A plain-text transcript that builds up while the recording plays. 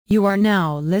You are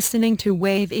now listening to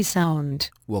Wavy Sound.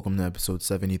 Welcome to episode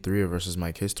 73 of Versus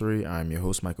Mike History. I'm your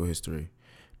host, Michael History.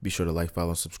 Be sure to like, follow,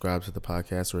 and subscribe to the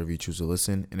podcast wherever you choose to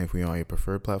listen. And if we are on your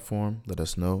preferred platform, let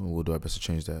us know and we'll do our best to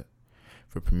change that.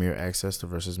 For premier access to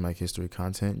Versus Mike History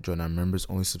content, join our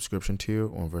members-only subscription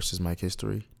tier on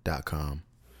versusmikehistory.com.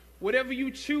 Whatever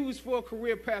you choose for a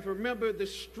career path, remember the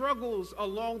struggles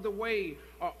along the way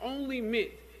are only meant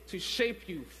to shape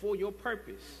you for your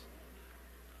purpose.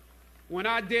 When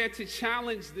I dare to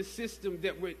challenge the system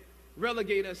that would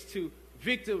relegate us to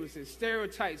victims and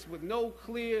stereotypes with no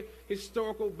clear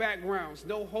historical backgrounds,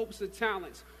 no hopes or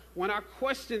talents, when I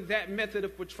questioned that method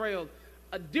of portrayal,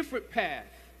 a different path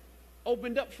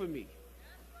opened up for me.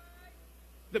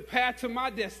 The path to my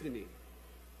destiny.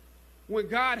 When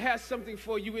God has something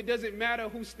for you, it doesn't matter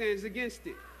who stands against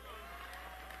it.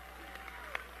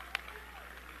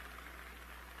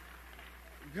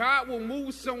 God will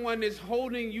move someone that's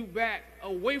holding you back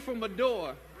away from a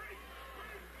door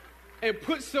and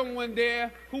put someone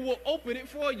there who will open it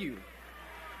for you.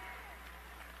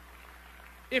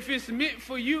 If it's meant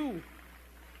for you,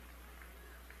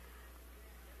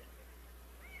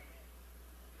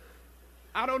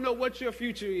 I don't know what your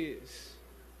future is,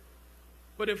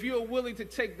 but if you're willing to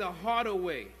take the harder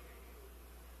way,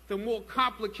 the more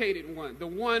complicated one, the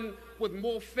one with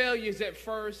more failures at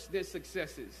first than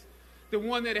successes, the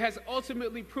one that has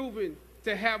ultimately proven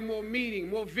to have more meaning,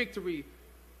 more victory,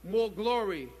 more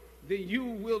glory, then you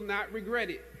will not regret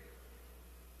it.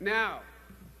 Now,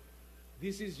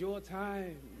 this is your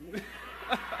time.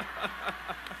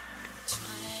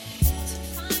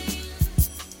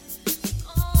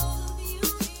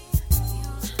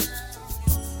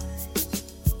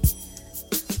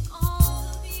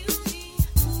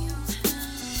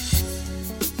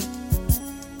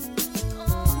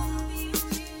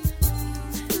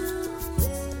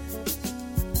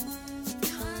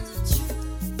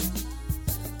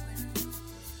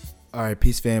 All right,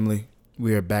 peace, family.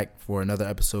 We are back for another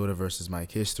episode of Versus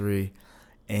Mike History.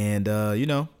 And,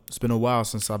 it's been a while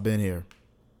since I've been here.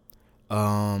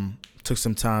 Took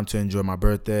some time to enjoy my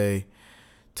birthday.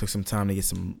 Took some time to get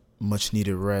some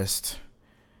much-needed rest.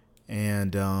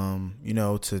 And,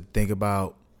 to think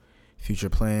about future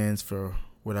plans for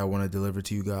what I want to deliver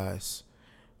to you guys.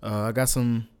 I got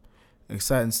some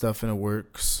exciting stuff in the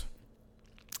works.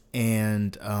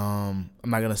 And I'm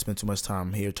not going to spend too much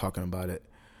time here talking about it.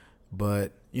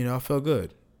 But, I felt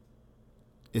good.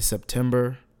 It's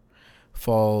September.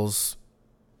 Fall's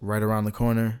right around the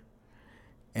corner.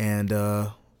 And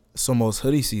it's almost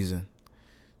hoodie season.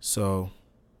 So,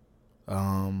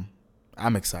 I'm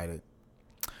excited.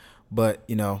 But,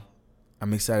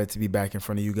 I'm excited to be back in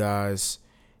front of you guys.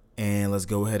 And let's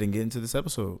go ahead and get into this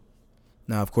episode.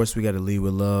 Now, of course, we got to lead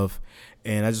with love.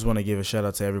 And I just want to give a shout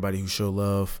out to everybody who showed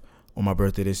love on my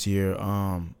birthday this year.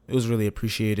 It was really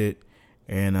appreciated.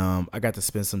 And I got to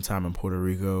spend some time in Puerto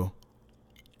Rico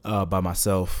by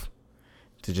myself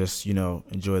to just,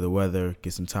 enjoy the weather,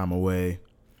 get some time away,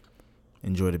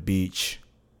 enjoy the beach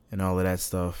and all of that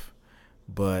stuff.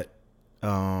 But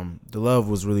the love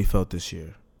was really felt this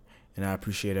year, and I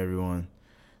appreciate everyone.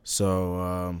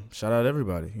 So shout out to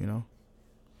everybody,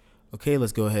 Okay,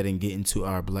 let's go ahead and get into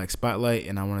our Black Spotlight.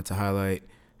 And I wanted to highlight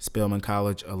Spelman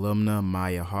College alumna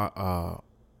Maya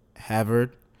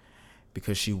Havard,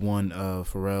 because she won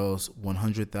Pharrell's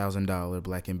 $100,000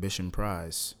 Black Ambition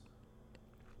Prize.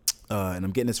 And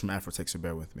I'm getting this from Afrotech, so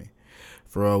bear with me.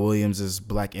 Pharrell Williams'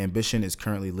 Black Ambition is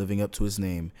currently living up to his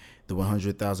name. The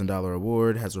 $100,000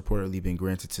 award has reportedly been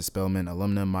granted to Spelman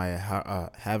alumna Maya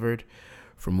Havard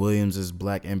from Williams'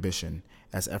 Black Ambition.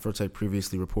 As Afrotech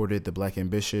previously reported, the Black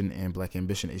Ambition and Black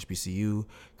Ambition HBCU,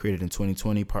 created in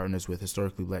 2020, partners with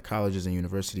historically Black colleges and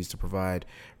universities to provide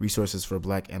resources for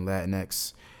Black and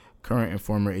Latinx current and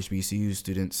former HBCU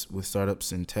students with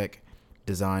startups in tech,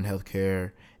 design,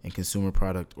 healthcare, and consumer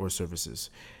product or services.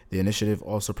 The initiative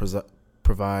also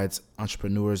provides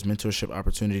entrepreneurs mentorship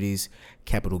opportunities,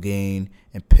 capital gain,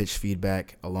 and pitch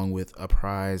feedback, along with a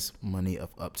prize money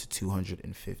of up to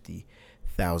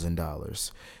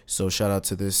 $250,000. So shout out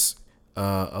to this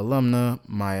alumna,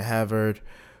 Maya Havard,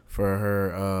 for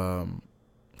her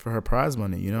prize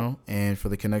money, and for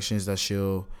the connections that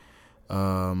she'll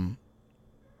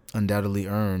undoubtedly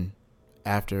earn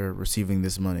after receiving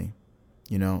this money,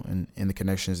 and the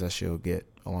connections that she'll get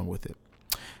along with it.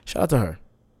 Shout out to her.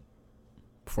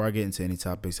 Before I get into any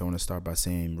topics, I want to start by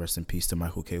saying rest in peace to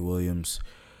Michael K. Williams,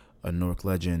 a Newark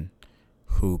legend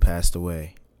who passed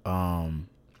away.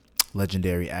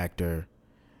 Legendary actor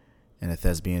and a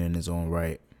thespian in his own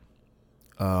right.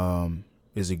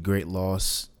 Is a great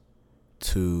loss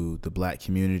to the Black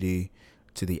community,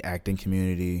 to the acting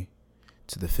community,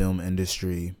 to the film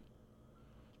industry,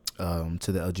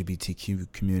 to the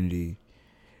LGBTQ community,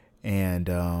 and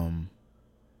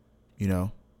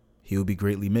he will be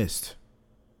greatly missed.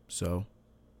 So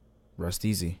rest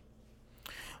easy.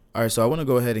 All right, so I want to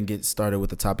go ahead and get started with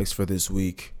the topics for this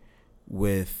week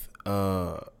with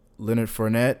Leonard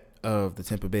Fournette of the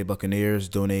Tampa Bay Buccaneers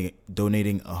donating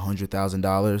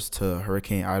 $100,000 to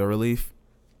Hurricane Ida relief.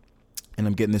 And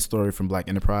I'm getting this story from Black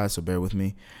Enterprise, so bear with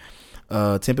me.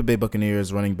 Tampa Bay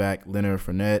Buccaneers running back Leonard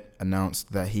Fournette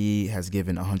announced that he has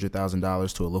given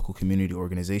 $100,000 to a local community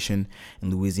organization in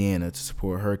Louisiana to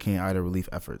support Hurricane Ida relief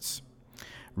efforts.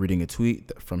 Reading a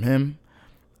tweet from him,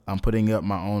 "I'm putting up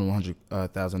my own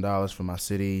 $100,000 for my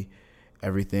city.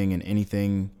 Everything and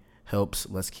anything helps.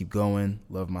 Let's keep going.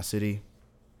 Love my city.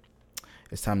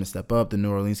 It's time to step up. The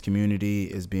New Orleans community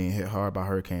is being hit hard by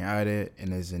Hurricane Ida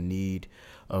and is in need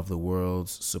of the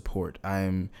world's support. I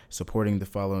am supporting the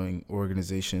following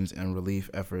organizations and relief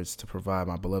efforts to provide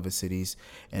my beloved cities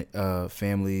and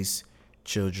families,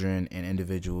 children, and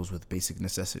individuals with basic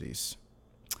necessities."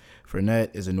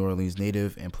 Fournette is a New Orleans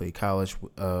native and played college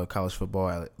football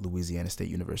at Louisiana State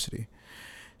University.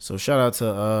 So shout out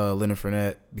to Leonard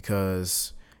Fournette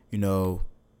because,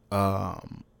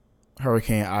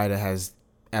 Hurricane Ida has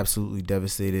absolutely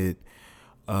devastated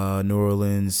New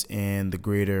Orleans and the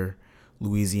greater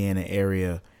Louisiana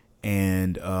area,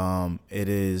 and it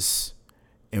is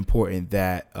important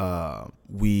that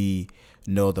we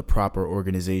know the proper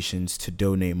organizations to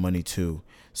donate money to.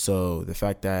 So the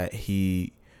fact that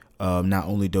he not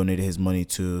only donated his money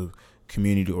to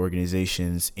community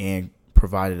organizations and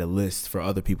provided a list for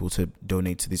other people to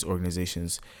donate to these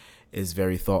organizations is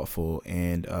very thoughtful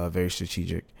and very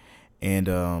strategic.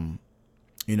 And,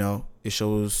 it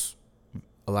shows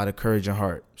a lot of courage and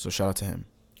heart. So shout out to him.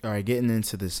 All right, getting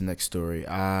into this next story,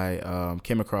 I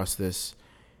came across this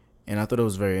and I thought it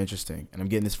was very interesting. And I'm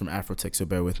getting this from Afrotech, so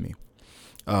bear with me.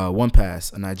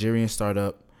 OnePass, a Nigerian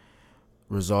startup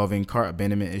resolving cart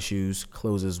abandonment issues,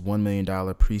 closes $1 million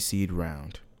pre-seed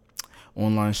round.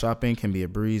 Online shopping can be a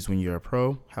breeze when you're a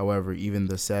pro. However, even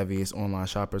the savviest online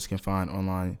shoppers can find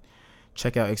online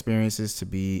checkout experiences to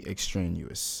be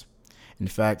extraneous. In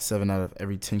fact, 7 out of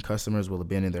every 10 customers will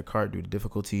abandon their cart due to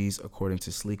difficulties, according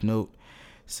to Sleeknote.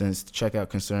 Since the checkout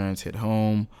concerns hit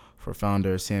home for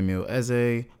founder Samuel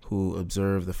Eze, who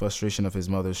observed the frustration of his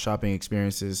mother's shopping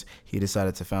experiences, he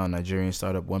decided to found Nigerian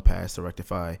startup OnePass to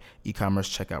rectify e-commerce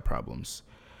checkout problems.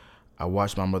 "I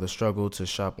watched my mother struggle to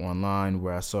shop online,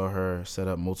 where I saw her set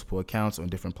up multiple accounts on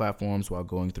different platforms while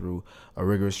going through a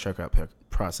rigorous checkout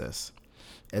process,"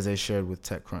 Eze shared with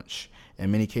TechCrunch.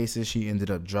 "In many cases, she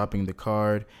ended up dropping the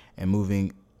card and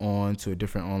moving on to a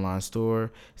different online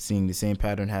store. Seeing the same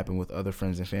pattern happen with other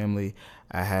friends and family,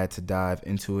 I had to dive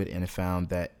into it and found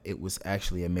that it was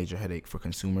actually a major headache for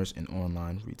consumers and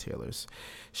online retailers."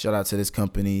 Shout out to this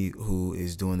company who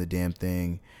is doing the damn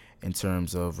thing in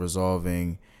terms of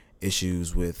resolving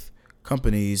issues with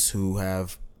companies who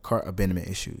have cart abandonment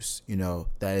issues.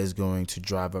 That is going to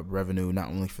drive up revenue not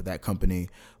only for that company,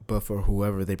 but for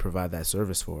whoever they provide that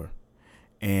service for.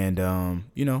 And,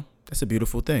 that's a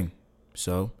beautiful thing.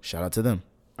 So shout out to them.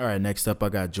 All right, next up, I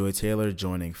got Joy Taylor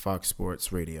joining Fox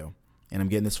Sports Radio. And I'm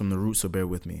getting this from The Root, so bear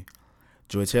with me.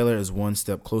 Joy Taylor is one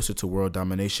step closer to world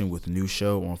domination with a new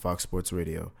show on Fox Sports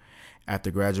Radio. After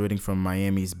graduating from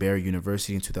Miami's Barry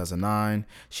University in 2009,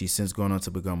 she's since gone on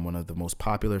to become one of the most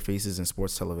popular faces in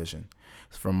sports television.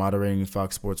 From moderating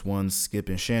Fox Sports 1's Skip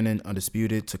and Shannon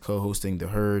Undisputed to co-hosting The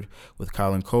Herd with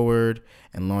Colin Cowherd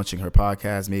and launching her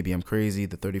podcast, Maybe I'm Crazy,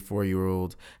 the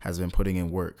 34-year-old has been putting in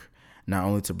work, not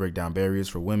only to break down barriers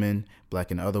for women,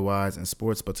 black and otherwise, in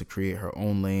sports, but to create her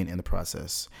own lane in the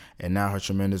process. And now her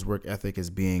tremendous work ethic is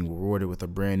being rewarded with a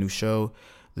brand new show,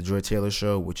 The Joy Taylor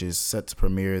Show, which is set to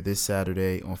premiere this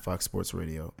Saturday on Fox Sports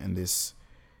Radio. And this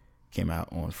came out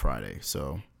on Friday,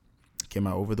 so it came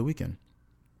out over the weekend.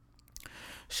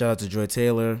 Shout out to Joy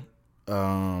Taylor.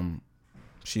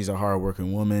 She's a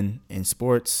hardworking woman in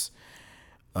sports,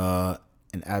 an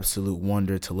absolute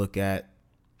wonder to look at,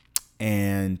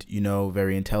 and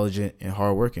very intelligent and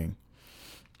hardworking.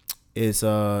 It's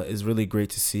really great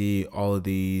to see all of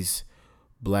these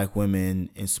Black women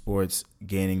in sports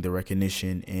gaining the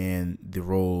recognition and the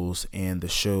roles and the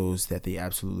shows that they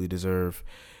absolutely deserve,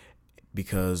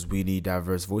 because we need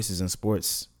diverse voices in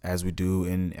sports as we do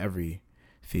in every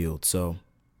field. So,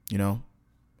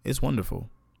 it's wonderful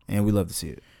and we love to see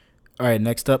it. All right,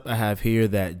 next up, I have here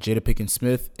that Jada Pinkett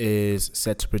Smith is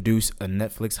set to produce a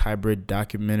Netflix hybrid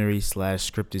documentary /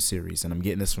 scripted series. And I'm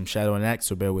getting this from Shadow and Act,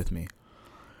 so bear with me.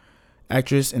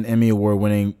 Actress and Emmy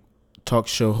Award-winning talk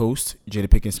show host Jada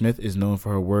Pinkett Smith is known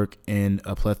for her work in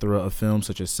a plethora of films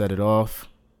such as Set It Off,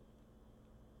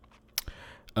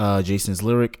 Jason's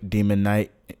Lyric, Demon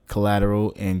Knight,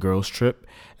 Collateral, and Girls Trip,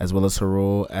 as well as her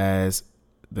role as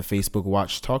the Facebook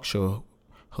Watch talk show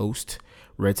host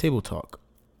Red Table Talk.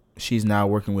 She's now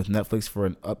working with Netflix for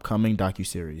an upcoming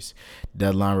docuseries.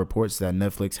 Deadline reports that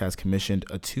Netflix has commissioned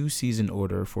a 2-season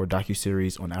order for a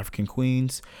docuseries on African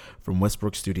Queens from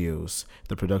Westbrook Studios,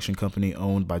 the production company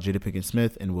owned by Jada Pinkett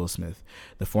Smith and Will Smith.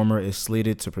 The former is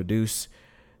slated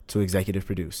to executive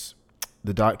produce.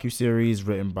 The docuseries,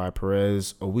 written by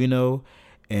Perez Owino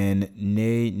and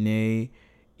Nene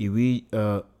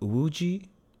Iwuji,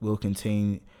 will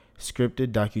contain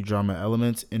scripted docudrama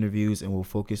elements, interviews, and will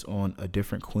focus on a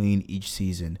different queen each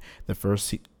season. The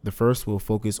first will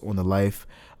focus on the life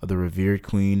of the revered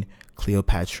Queen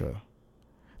Cleopatra.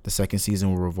 The second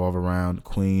season will revolve around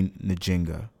Queen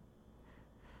Njinga.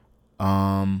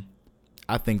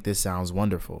 I think this sounds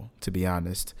wonderful, to be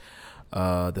honest.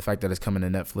 The fact that it's coming to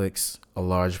Netflix,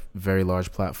 a very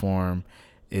large platform,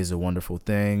 is a wonderful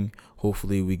thing.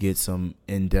 Hopefully we get some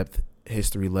in-depth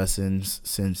history lessons,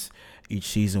 since each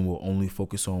season will only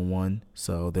focus on one,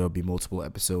 so there'll be multiple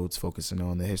episodes focusing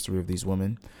on the history of these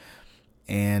women,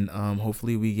 and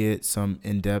hopefully we get some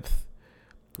in-depth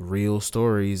real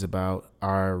stories about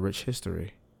our rich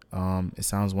history. It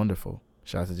sounds wonderful.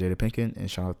 Shout out to Jada Pinkett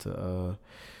and shout out to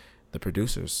the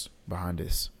producers behind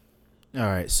this. All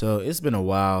right, so it's been a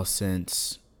while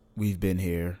since we've been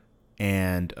here,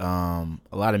 and a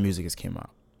lot of music has came out,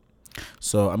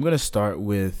 so I'm gonna start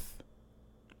with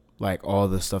like all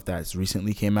the stuff that's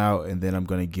recently came out, and then I'm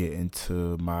going to get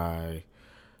into my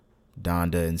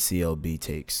Donda and CLB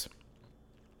takes.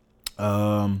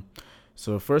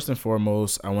 So first and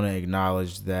foremost, I want to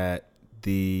acknowledge that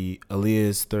the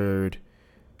Aaliyah's third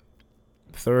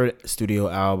studio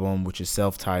album, which is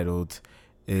self-titled,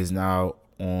 is now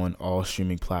on all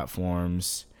streaming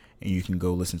platforms, and you can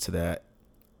go listen to that.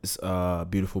 It's a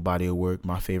beautiful body of work,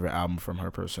 my favorite album from her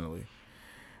personally.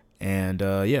 And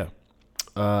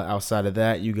outside of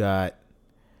that, you got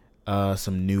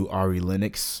some new Ari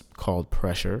Lennox called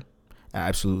Pressure. I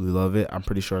absolutely love it. I'm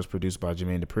pretty sure it's produced by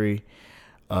Jermaine Dupri.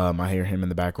 I hear him in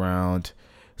the background.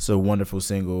 It's a wonderful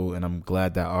single, and I'm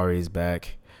glad that Ari is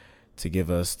back to give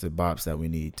us the bops that we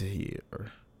need to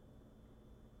hear.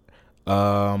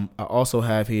 I also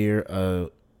have here a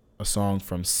song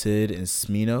from Sid and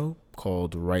Smino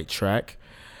called Right Track.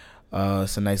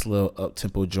 It's a nice little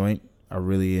up-tempo joint I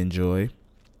really enjoy.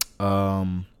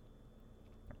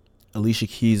 Alicia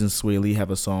Keys and Sway Lee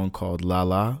have a song called La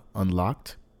La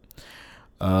Unlocked.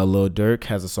 Lil Durk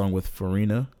has a song with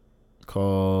Farina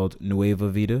called Nueva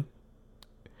Vida.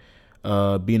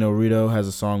 Bino Rito has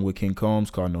a song with King Combs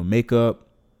called No Makeup.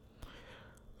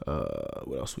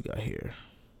 What else we got here?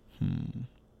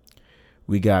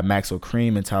 We got Maxo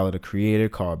Cream and Tyler the Creator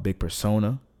called Big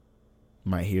Persona.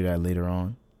 Might hear that later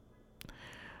on.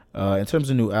 In terms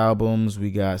of new albums,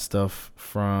 we got stuff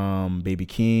from Baby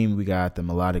Keem. We got The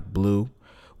Melodic Blue.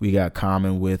 We got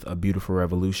Common with A Beautiful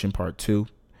Revolution Part 2.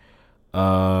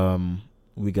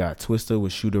 We got Twista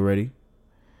with Shoot Already.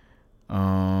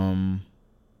 And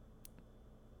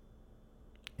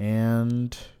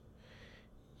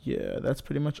yeah, that's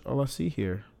pretty much all I see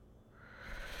here.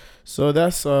 So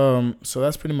that's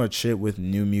pretty much it with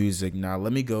new music. Now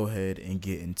let me go ahead and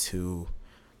get into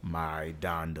my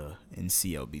Donda and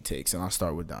CLB takes, and I'll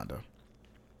start with Donda.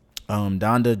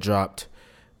 Donda dropped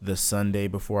the Sunday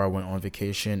before I went on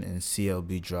vacation, and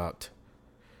CLB dropped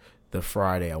the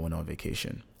Friday I went on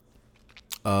vacation.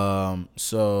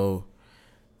 So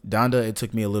Donda, it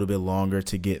took me a little bit longer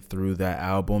to get through that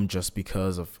album just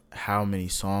because of how many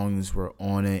songs were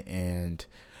on it, and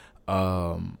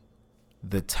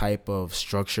the type of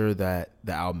structure that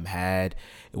the album had.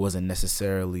 It wasn't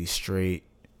necessarily straight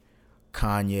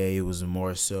Kanye. It was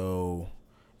more so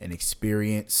an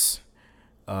experience,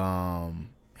 having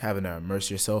to immerse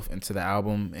yourself into the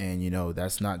album. And,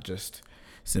 that's not just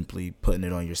simply putting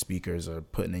it on your speakers or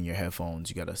putting in your headphones.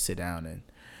 You got to sit down and,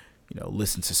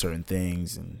 listen to certain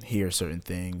things and hear certain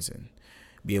things and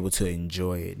be able to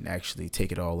enjoy it and actually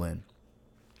take it all in.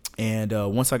 And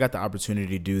once I got the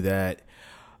opportunity to do that,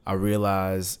 I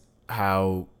realized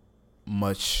how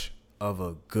much of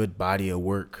a good body of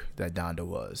work that Donda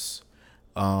was.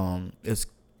 It's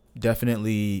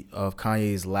definitely of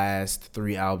Kanye's last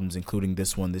 3 albums, including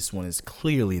this one. This one is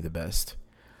clearly the best.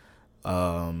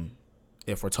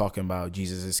 If we're talking about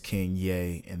Jesus is King,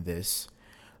 Ye, and this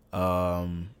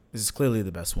is clearly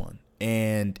the best one.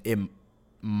 And it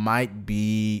might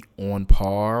be on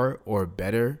par or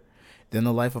better than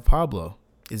The Life of Pablo.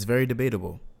 It's very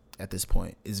debatable at this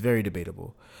point. It's very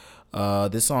debatable.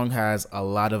 This song has a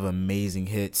lot of amazing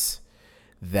hits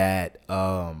that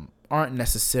aren't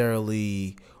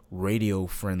necessarily radio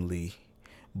friendly,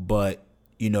 but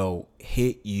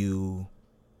hit you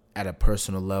at a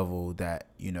personal level that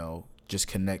just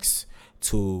connects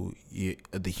to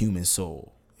the human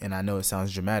soul. And I know it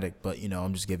sounds dramatic, but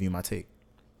I'm just giving you my take.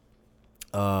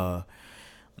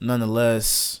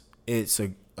 Nonetheless, it's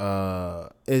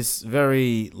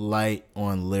very light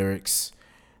on lyrics,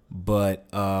 but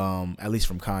at least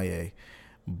from Kanye.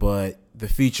 But the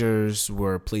features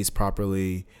were placed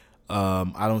properly.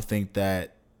 I don't think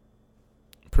that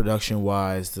production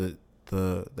wise the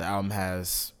album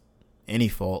has any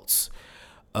faults.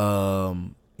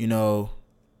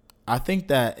 I think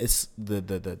that it's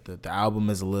the album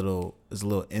is a little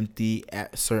empty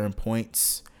at certain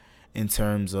points in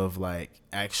terms of like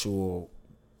actual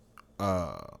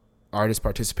artist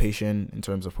participation in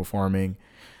terms of performing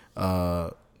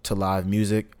to live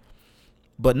music,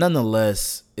 but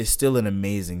nonetheless it's still an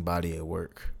amazing body of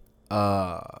work.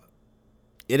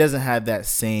 It doesn't have that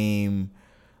same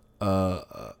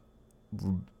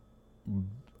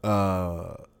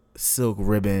silk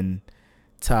ribbon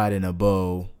tied in a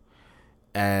bow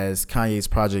as Kanye's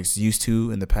projects used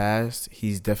to in the past.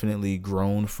 He's definitely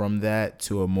grown from that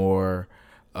to a more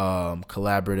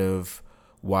collaborative,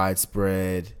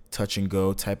 widespread, touch and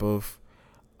go type of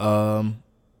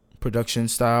production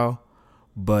style.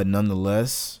 But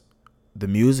nonetheless, the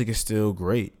music is still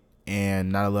great,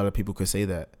 and not a lot of people could say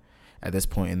that at this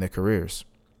point in their careers.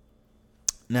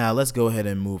 Now, let's go ahead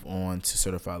and move on to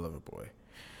Certified Lover Boy.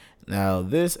 Now,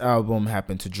 this album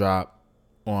happened to drop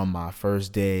on my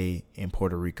first day in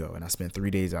Puerto Rico, and I spent 3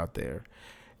 days out there.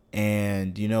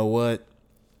 And you know what?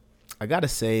 I gotta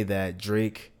say that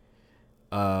Drake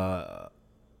knows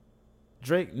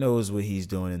what he's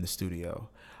doing in the studio,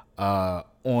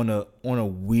 on a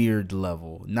weird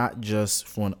level, not just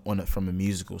from a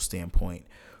musical standpoint,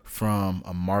 from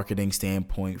a marketing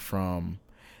standpoint, from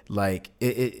like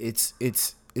it's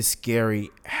scary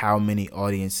how many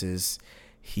audiences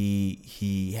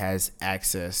he has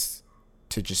access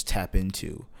to just tap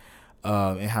into,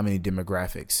 and how many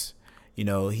demographics.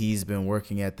 He's been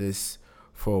working at this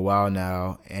for a while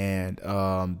now, and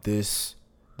this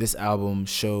album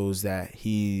shows that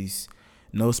he's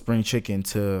no spring chicken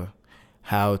to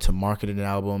how to market an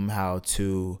album, how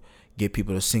to get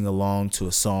people to sing along to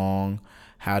a song,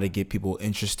 how to get people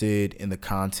interested in the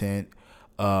content,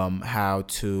 how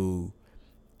to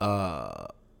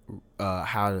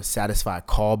satisfy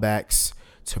callbacks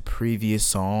to previous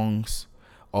songs.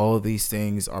 All of these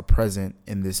things are present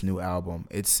in this new album.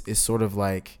 It's sort of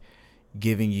like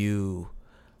giving you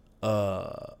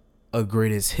a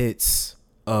greatest hits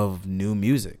of new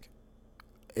music.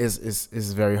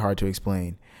 It's very hard to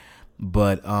explain,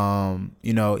 but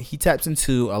he taps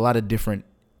into a lot of different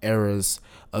eras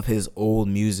of his old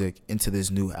music into this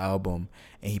new album,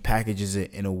 and he packages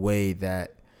it in a way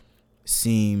that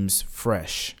seems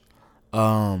fresh.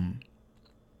 I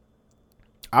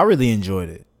really enjoyed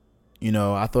it.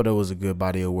 I thought it was a good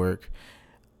body of work,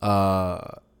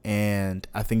 and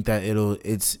I think that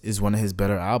it's one of his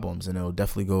better albums, and it'll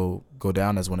definitely go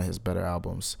down as one of his better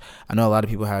albums. I know a lot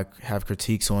of people have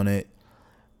critiques on it,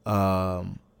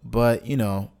 but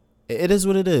it is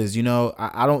what it is.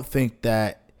 I don't think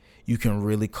that you can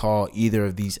really call either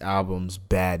of these albums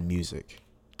bad music,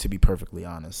 to be perfectly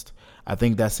honest. I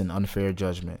think that's an unfair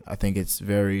judgment. I think it's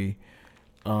very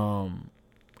I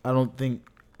don't think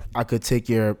I could take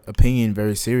your opinion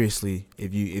very seriously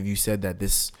if you said that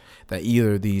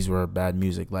either of these were bad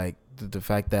music. Like the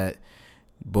fact that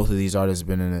both of these artists have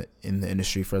been in the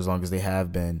industry for as long as they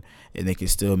have been, and they can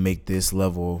still make this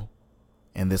level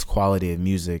and this quality of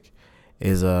music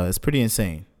is pretty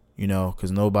insane.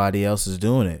 Because nobody else is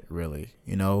doing it really.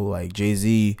 Like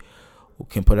Jay-Z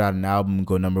can put out an album,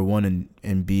 go number one,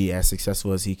 and be as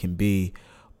successful as he can be,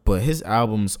 but his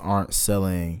albums aren't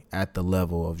selling at the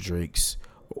level of Drake's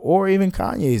or even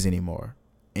Kanye's anymore.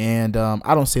 And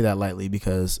I don't say that lightly,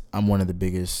 because I'm one of the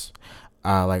biggest,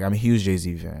 I'm a huge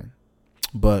Jay-Z fan.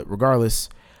 But regardless,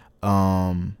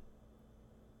 it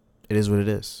is what it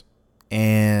is.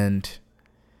 And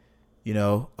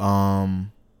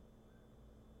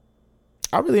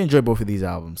I really enjoy both of these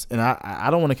albums, and I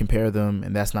don't want to compare them,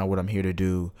 and that's not what I'm here to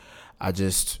do. I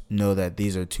just know that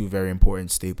these are two very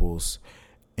important staples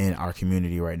in our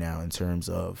community right now in terms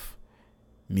of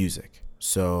music.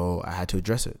 So I had to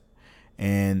address it.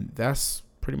 And that's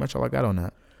pretty much all I got on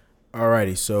that.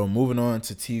 Alrighty, so moving on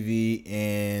to TV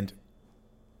and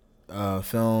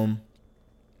film.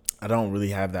 I don't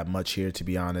really have that much here, to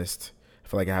be honest. I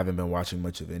feel like I haven't been watching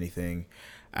much of anything.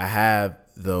 I have,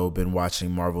 though, been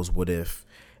watching Marvel's What If,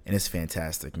 and it's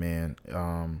fantastic, man.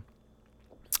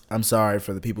 I'm sorry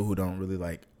for the people who don't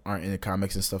really aren't into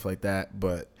comics and stuff like that,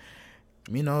 but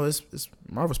it's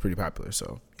Marvel's pretty popular,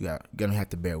 so you're gonna have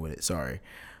to bear with it. Sorry.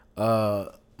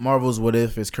 Marvel's What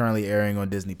If is currently airing on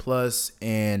Disney Plus,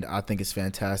 and I think it's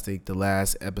fantastic. The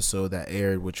last episode that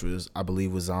aired, which I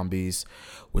believe was Zombies,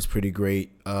 was pretty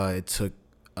great. It took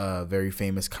a very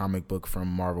famous comic book from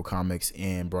Marvel Comics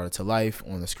and brought it to life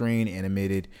on the screen,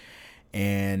 animated,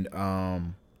 and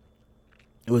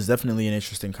it was definitely an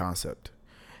interesting concept.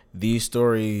 These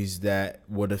stories that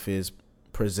What If is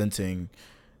presenting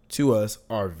to us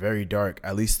are very dark,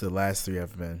 at least the last 3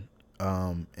 have been,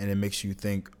 and it makes you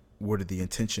think, what are the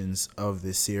intentions of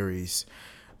this series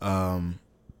in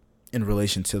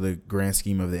relation to the grand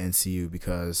scheme of the MCU?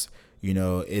 Because,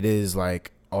 it is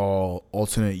all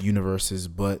alternate universes,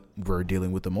 but we're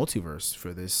dealing with the multiverse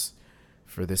for this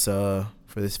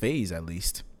phase, at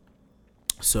least.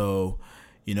 So,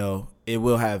 it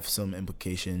will have some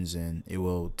implications, and it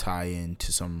will tie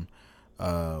into some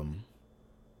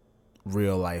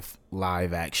real life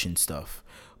live action stuff,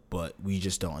 but we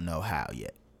just don't know how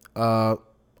yet.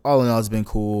 All in all, it's been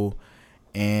cool,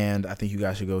 and I think you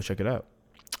guys should go check it out.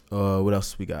 What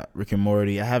else we got? Rick and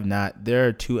Morty. I have not. There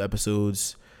are 2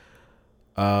 episodes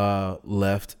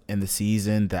left in the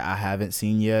season that I haven't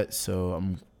seen yet, so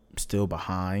I'm still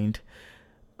behind.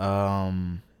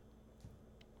 And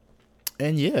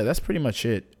yeah, that's pretty much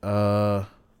it. I'm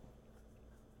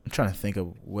trying to think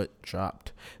of what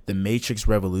dropped. The Matrix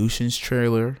Revolutions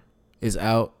trailer is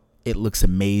out. It looks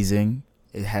amazing.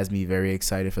 It has me very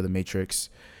excited for The Matrix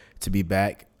to be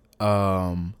back.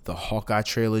 The Hawkeye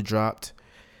trailer dropped.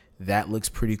 That looks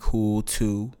pretty cool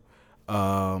too.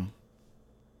 Hawkeye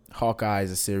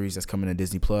is a series that's coming to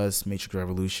Disney Plus. Matrix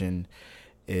Revolution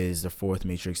is the 4th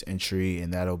Matrix entry,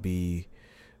 and that'll be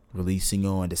releasing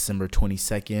on December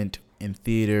 22nd in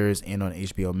theaters and on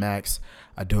HBO Max.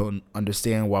 I don't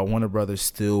understand why Warner Brothers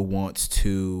still wants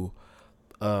to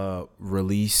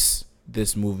release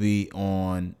this movie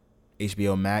on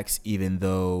HBO Max, even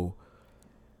though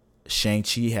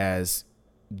Shang-Chi has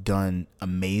done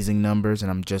amazing numbers,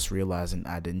 and I'm just realizing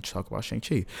I didn't talk about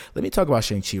Shang-Chi. Let me talk about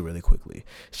Shang-Chi really quickly.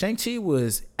 Shang-Chi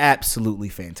was absolutely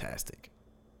fantastic.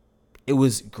 It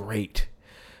was great.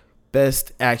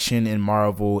 Best action in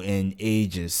Marvel in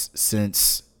ages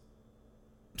since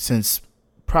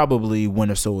probably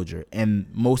Winter Soldier, and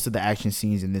most of the action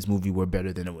scenes in this movie were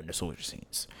better than the Winter Soldier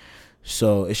scenes.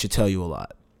 So it should tell you a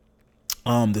lot.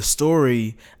 The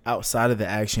story outside of the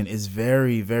action is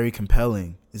very, very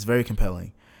compelling. It's very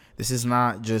compelling. This is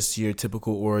not just your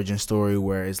typical origin story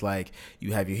where it's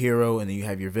you have your hero and then you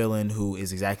have your villain who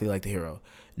is exactly like the hero.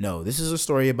 No, this is a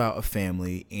story about a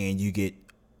family, and you get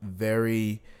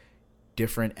very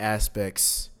different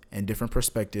aspects and different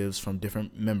perspectives from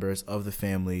different members of the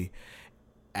family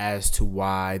as to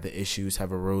why the issues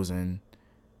have arisen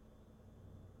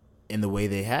in the way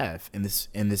they have in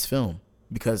this film.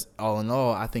 Because all in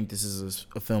all, I think this is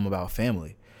a film about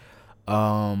family.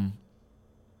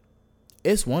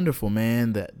 It's wonderful,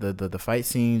 man. The fight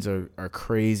scenes are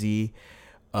crazy.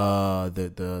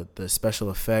 The special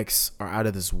effects are out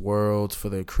of this world for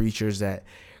the creatures that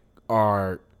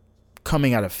are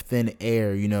coming out of thin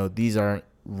air. These aren't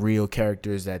real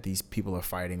characters that these people are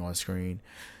fighting on screen.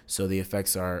 So the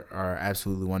effects are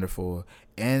absolutely wonderful.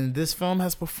 And this film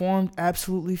has performed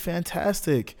absolutely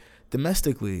fantastic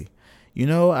domestically.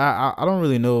 I don't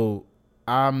really know.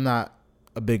 I'm not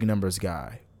a big numbers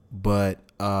guy, but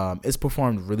it's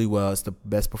performed really well. It's the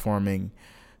best performing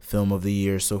film of the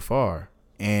year so far.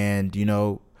 And,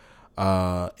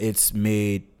 it's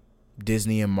made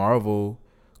Disney and Marvel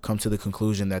come to the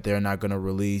conclusion that they're not going to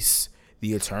release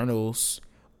The Eternals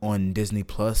on Disney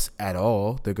Plus at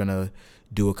all. They're going to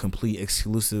do a complete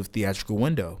exclusive theatrical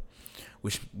window,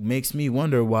 which makes me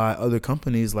wonder why other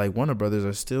companies like Warner Brothers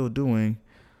are still doing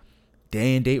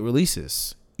day and date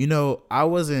releases. I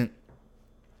wasn't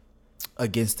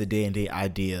against the day and date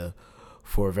idea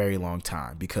for a very long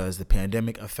time because the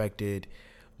pandemic affected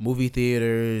movie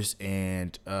theaters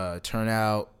and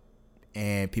turnout,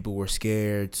 and people were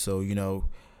scared. So,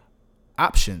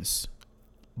 options.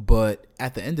 But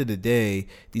at the end of the day,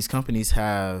 these companies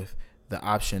have the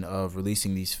option of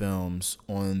releasing these films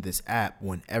on this app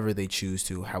whenever they choose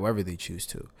to, however they choose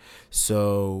to.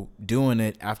 So doing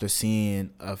it after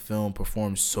seeing a film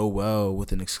perform so well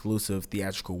with an exclusive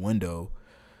theatrical window,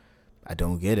 I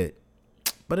don't get it.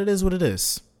 But it is what it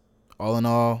is. All in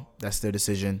all, that's their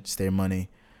decision. It's their money.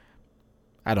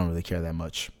 I don't really care that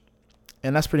much.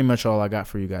 And that's pretty much all I got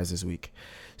for you guys this week.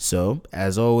 So,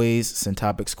 as always, send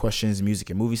topics, questions,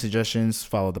 music, and movie suggestions.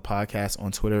 Follow the podcast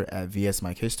on Twitter at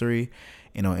VSMikeHistory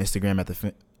and on Instagram at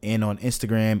and on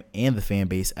Instagram and the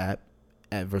Fanbase app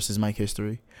at Versus Mike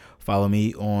History. Follow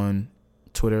me on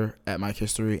Twitter at Mike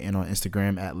History and on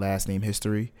Instagram at Last Name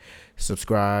History.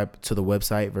 Subscribe to the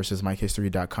website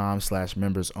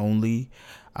versusmikehistory.com/members only.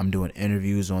 I'm doing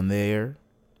interviews on there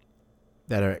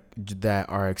that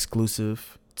are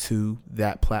exclusive to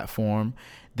that platform.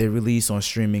 They release on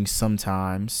streaming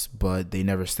sometimes, but they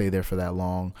never stay there for that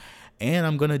long. And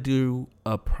I'm going to do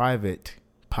a private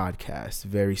podcast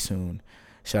very soon.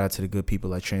 Shout out to the good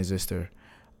people at Transistor.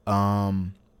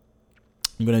 I'm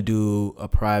going to do a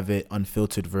private,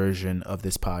 unfiltered version of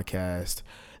this podcast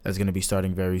that's going to be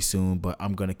starting very soon, but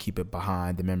I'm going to keep it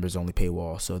behind the members only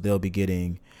paywall. So they'll be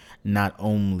getting not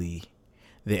only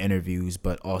the interviews,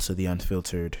 but also the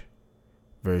unfiltered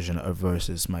version of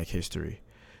Versus Mike History.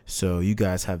 So you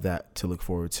guys have that to look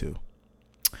forward to.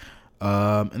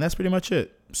 And that's pretty much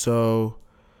it. So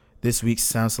this week's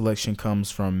sound selection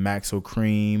comes from Maxo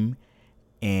Cream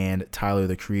and Tyler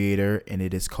the Creator, and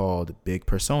it is called Big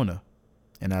Persona.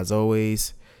 And as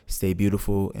always, stay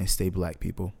beautiful and stay black,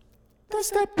 people.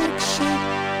 That's that big shit.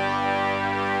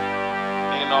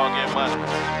 Niggas all get money.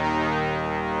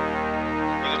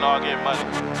 Niggas all get money.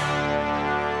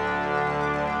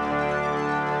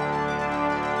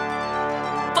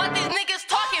 Fuck these niggas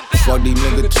talking about. Fuck these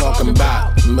niggas talking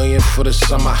about. Million for the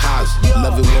summer house.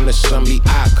 Love it when the sun be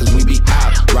out, cause we be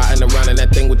out. Riding around in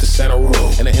that thing with the Santa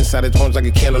Roof. And the inside it turns like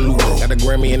a cantaloupe. Got a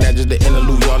Grammy and that just the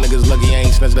interlude. Y'all niggas lucky I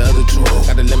ain't snatched the other two.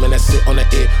 Got the lemon that sit on the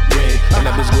ear ring. And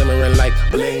that bitch glimmering like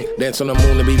bling. Dance on the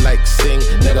moon and be like sing.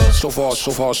 Nigga, so far,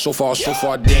 so far, so far, so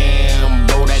far. Damn,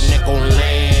 bro, that neck on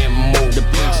lamb. Move the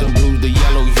pinks and blues, the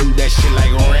yellow hue. That shit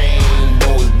like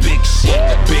rainbows. Big shit,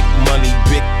 big money,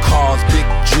 big cars, big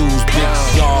Jews, big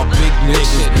y'all, big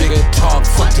niggas, big talk.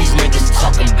 Fuck these niggas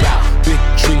talking about. Big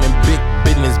dreaming, big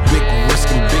business, big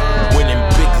risking, big winning,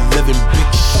 big living, big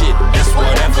shit. That's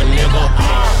whatever, nigga.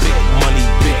 Big money,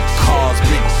 big cars,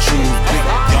 big Jews, big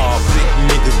y'all, big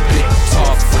niggas, big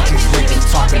talk. Fuck these niggas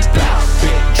talking about.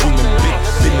 Big dreaming, big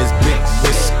business, big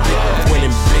risk, big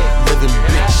winning, big living,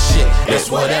 big shit.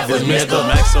 That's whatever, nigga.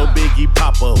 Maxo Biggie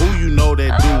Papa, who you know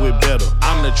that do it better?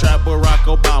 I'm the trap Barack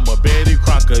Obama, Betty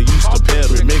Crocker used to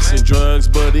pedal. Mixing drugs,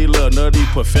 but he love nutty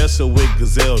professor with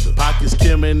Gazelda. Pockets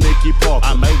Kim and Nikki Parker.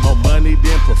 I make more money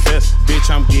than professor. Bitch,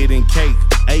 I'm getting cake.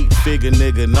 8-figure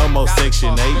nigga, no more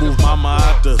section 8. Move mama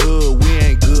out the hood, we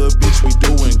ain't good, bitch, we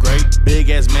doing great. Big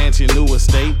ass mansion, new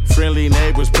estate. Friendly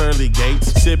neighbors, pearly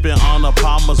gates. Sipping on the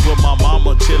Palmers with my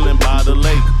mama, chilling by the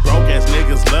lake. Broke ass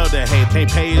niggas love to hate. Can't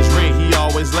pay his rent, he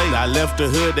always late. I left the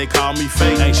hood, they call me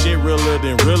fake. Ain't shit realer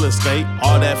than real estate.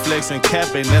 All that flex and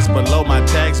capping, that's below my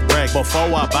tax bracket.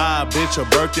 Before I buy a bitch a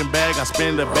Birkin bag, I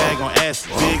spend a bag on ass.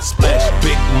 Big splash.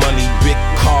 Big money, big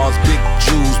cars, big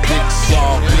Jews, big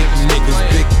y'all, big niggas,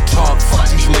 big talk. Fuck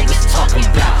these niggas talking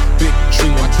about. Big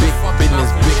dreaming, big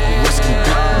business, big risking,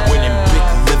 big winning, big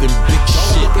living, big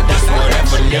shit. That's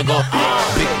whatever, nigga.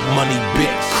 Big money,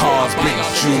 big cars, big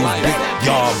Jews, big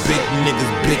y'all, big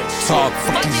niggas, big talk.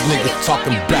 Fuck these niggas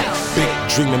talking about. Big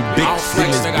dreaming, big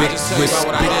business, big risk,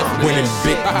 big winning,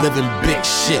 big living, big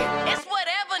shit.